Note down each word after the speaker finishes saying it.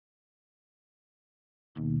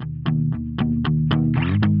Human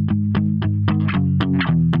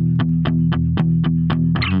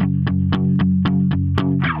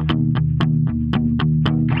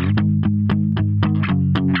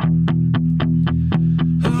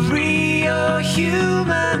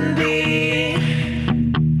being,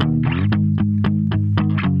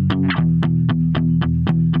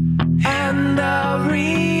 and a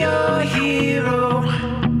real hero,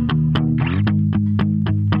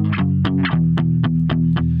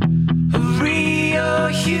 a real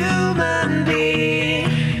human being,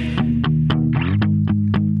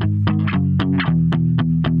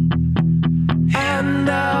 and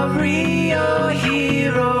a real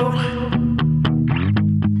hero.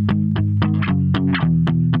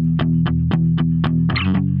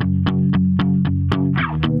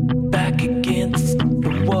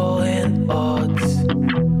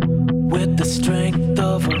 Strength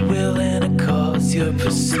of a will and a cause. Your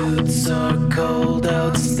pursuits are cold,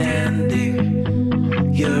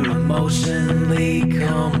 outstanding. You're emotionally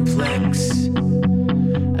complex.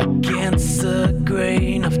 Against the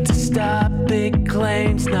grain of dystopic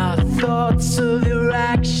claims, not thoughts of your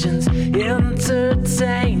actions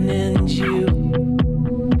entertaining. You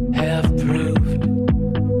have proved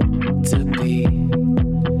to be a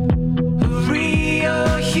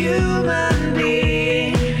real human being.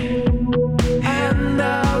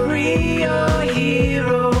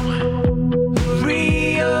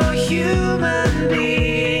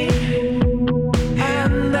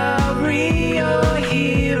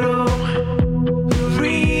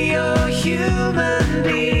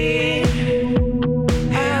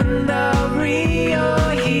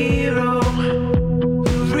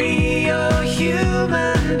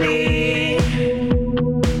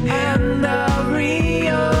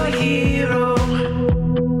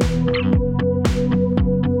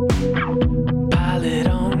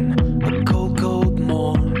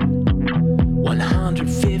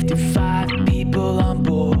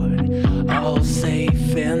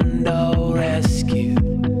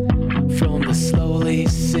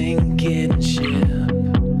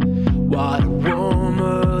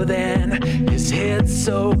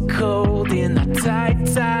 So cold in the tight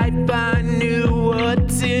time.